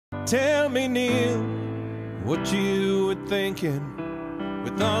tell me, Neil, what you were thinking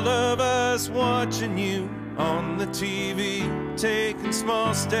with all of us watching you on the TV, taking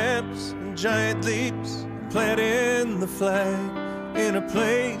small steps and giant leaps, planting the flag in a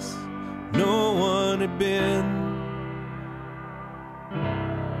place no one had been.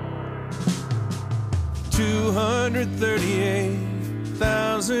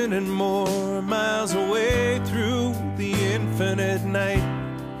 238,000 and more miles away through the infinite night.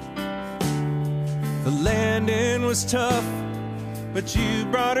 The landing was tough, but you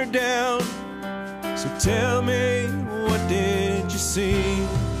brought her down. So tell me, what did you see?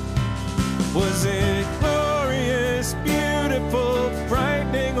 Was it glorious, beautiful,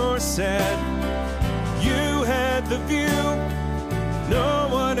 frightening, or sad? You had the view no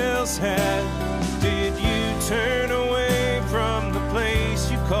one else had. Did you turn away from the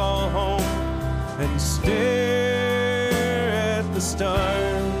place you call home and stare at the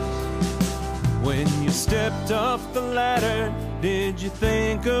stars? When you stepped off the ladder, did you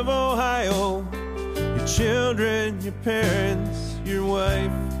think of Ohio? Your children, your parents, your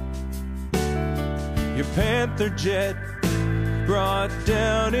wife, your Panther jet brought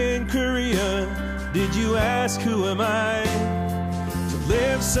down in Korea. Did you ask, who am I to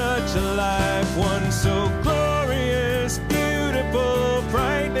live such a life? One so glorious, beautiful,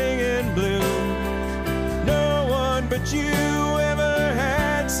 frightening, and blue. No one but you ever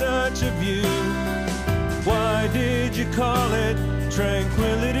had such a view. Why did you call it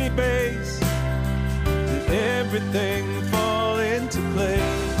Tranquility Base? Did everything fall into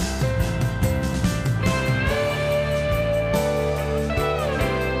place?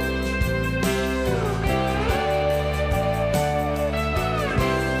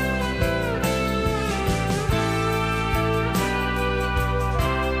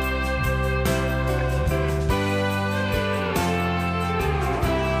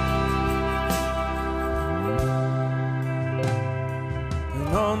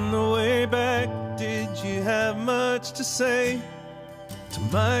 On the way back, did you have much to say to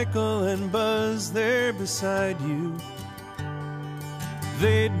Michael and Buzz there beside you?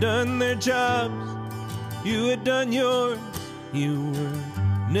 They'd done their jobs, you had done yours. You were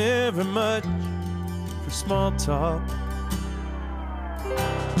never much for small talk.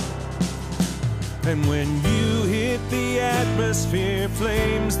 And when you hit the atmosphere,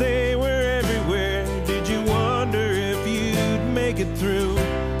 flames, they were everywhere. Did you wonder if you'd make it through?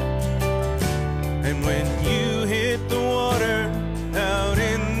 And when you hit the water out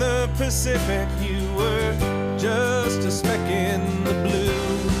in the Pacific, you